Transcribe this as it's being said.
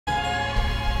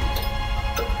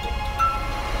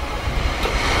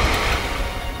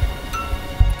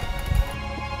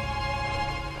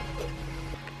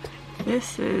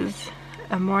This is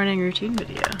a morning routine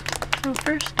video. So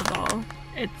first of all,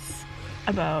 it's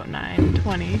about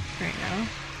 9:20 right now.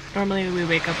 Normally we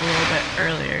wake up a little bit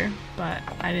earlier, but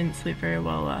I didn't sleep very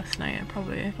well last night. I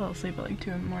probably fell asleep at like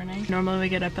 2 in the morning. Normally we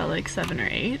get up at like 7 or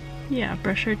 8. Yeah,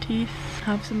 brush our teeth,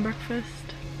 have some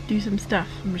breakfast, do some stuff.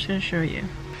 I'm just gonna show you.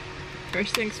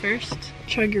 First things first,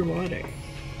 chug your water.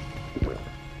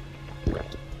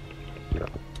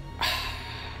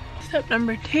 Step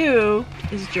number 2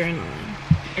 is journaling.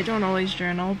 I don't always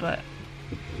journal, but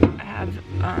I have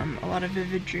a lot of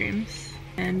vivid dreams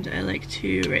and I like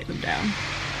to write them down.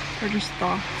 Or just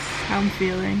thoughts, how I'm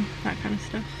feeling, that kind of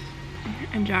stuff.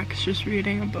 And Jack's just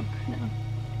reading a book now.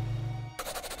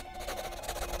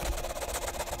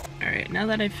 Alright, now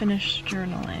that I've finished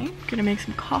journaling, I'm gonna make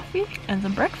some coffee and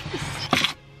some breakfast.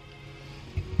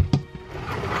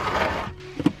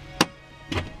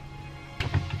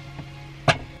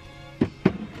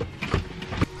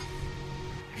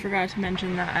 I forgot to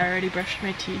mention that I already brushed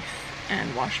my teeth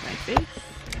and washed my face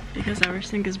because our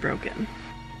sink is broken.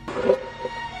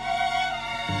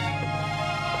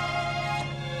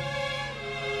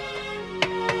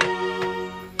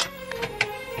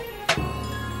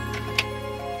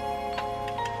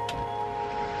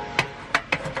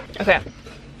 Okay,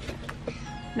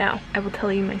 now I will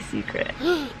tell you my secret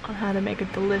on how to make a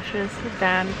delicious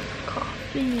van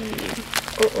coffee.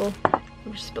 Uh-oh,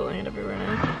 I'm just spilling it everywhere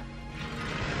now.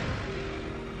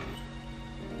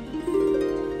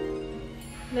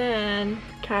 Then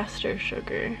castor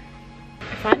sugar.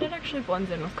 I find it actually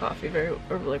blends in with coffee or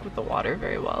like with the water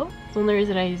very well. The only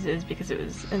reason I use it is because it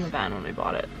was in the van when we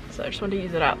bought it, so I just wanted to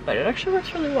use it up, but it actually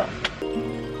works really well.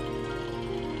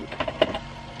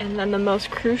 And then the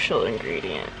most crucial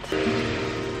ingredient. And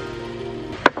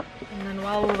then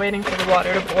while we're waiting for the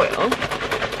water to boil,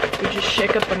 we just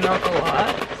shake up the milk a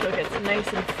lot so it gets nice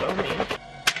and foamy.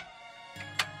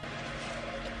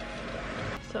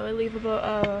 So I leave about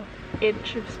an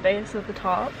inch of space at the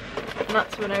top, and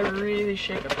that's when I really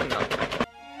shake up the milk.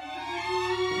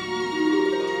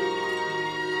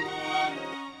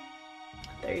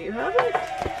 There you have it.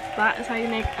 That is how you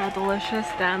make a delicious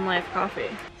van life coffee.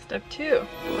 Step 2,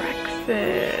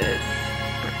 breakfast.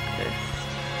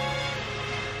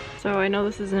 So I know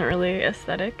this isn't really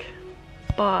aesthetic,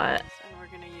 but we're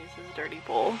gonna use this dirty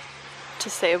bowl to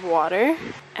save water.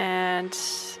 And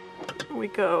we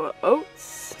go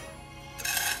oats.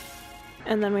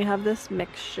 And then we have this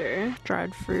mixture,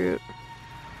 dried fruit,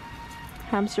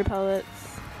 hamster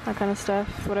pellets, that kind of stuff,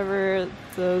 whatever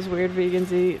those weird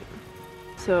vegans eat.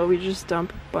 So we just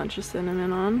dump a bunch of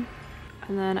cinnamon on.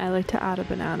 And then I like to add a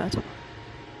banana to it.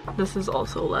 This is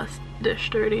also less dish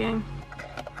dirtying.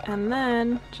 And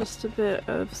then just a bit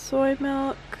of soy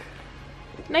milk.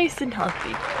 Nice and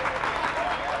healthy.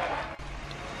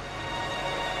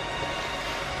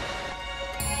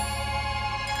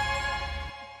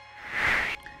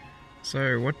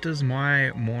 So what does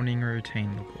my morning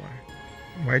routine look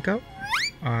like? Wake up,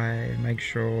 I make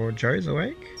sure Joe's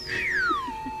awake.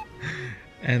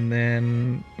 And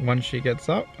then once she gets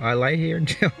up, I lay here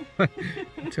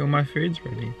until my food's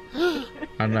ready.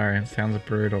 I know it sounds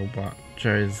brutal, but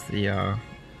Joe's the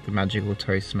magical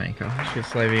toast maker. She's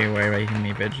slaving away making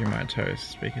me Vegemite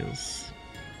toast because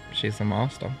she's the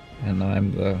master, and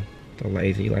I'm the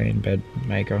lazy lay in bed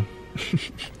maker.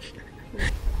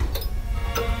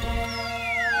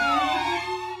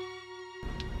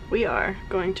 We are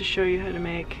going to show you how to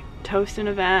make toast in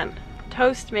a van.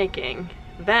 Toast making.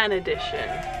 Van edition.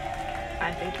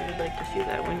 I think you would like to see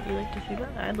that. Wouldn't you like to see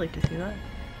that? I'd like to see that.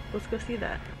 Let's go see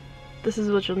that. This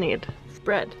is what you'll need.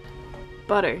 Bread,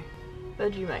 butter,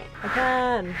 Vegemite, a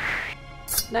pan,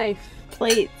 knife,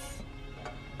 plates,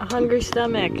 a hungry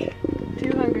stomach,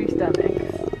 2 hungry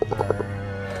stomachs,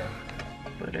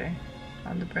 butter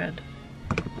on the bread.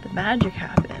 The magic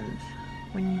happens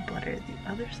when you butter the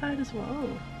other side as well.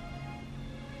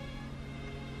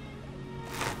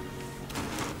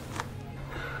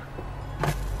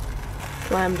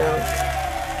 Slam dunk.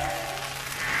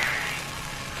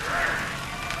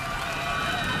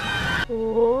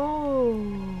 Whoa.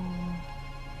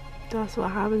 That's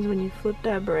what happens when you flip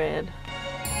that bread.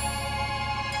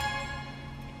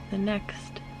 The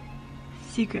next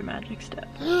secret magic step.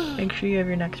 Make sure you have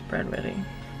your next bread ready.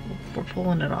 We're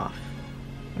pulling it off.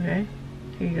 Okay?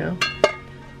 Here you go.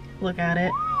 Look at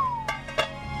it.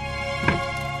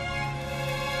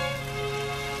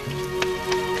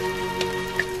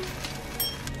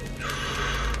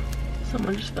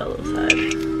 Someone just fell outside. He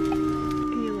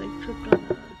like tripped on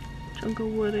a chunk of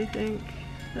wood, I think,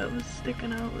 that was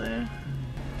sticking out there.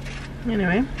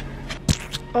 Anyway.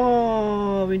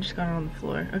 Oh, we just got it on the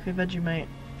floor. Okay, Vegemite.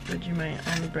 Vegemite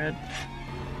and bread.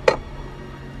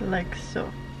 Like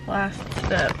so. Last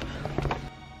step.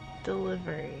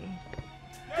 Delivery.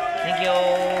 Thank you!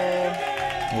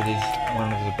 It is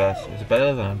one of the best. It's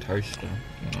better than a toaster,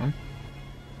 you know?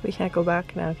 We can't go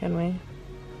back now, can we?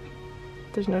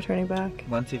 There's no turning back.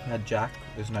 Once you've had Jack,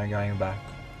 there's no going back.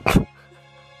 I thought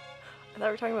we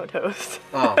were talking about toast.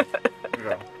 Oh,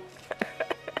 yeah.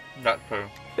 That's true.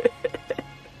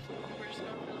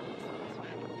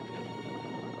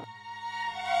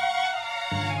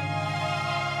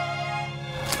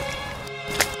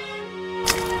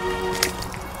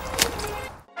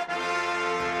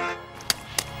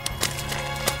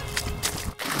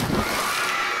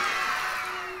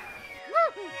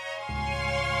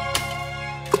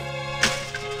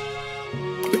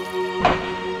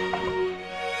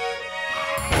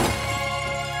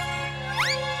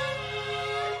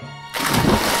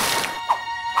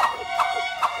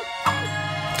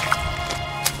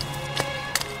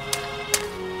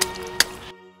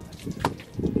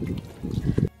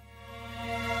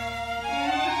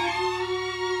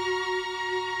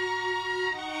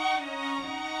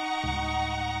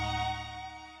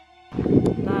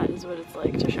 That is what it's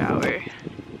like to shower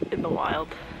in the wild.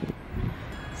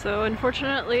 So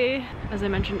unfortunately, as I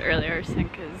mentioned earlier, our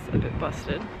sink is a bit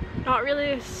busted. Not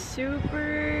really a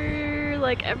super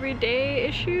like everyday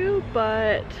issue,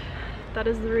 but that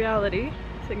is the reality.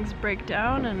 Things break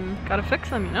down and gotta fix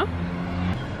them, you know?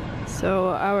 So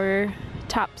our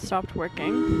tap stopped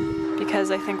working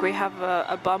because I think we have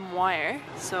a bum wire.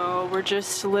 So we're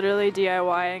just literally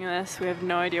DIYing this. We have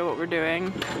no idea what we're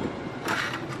doing.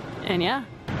 And yeah,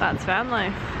 that's van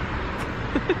life.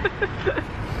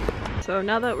 So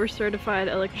now that we're certified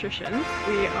electricians,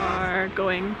 we are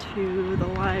going to the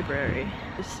library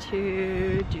just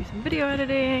to do some video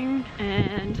editing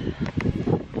and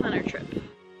plan our trip.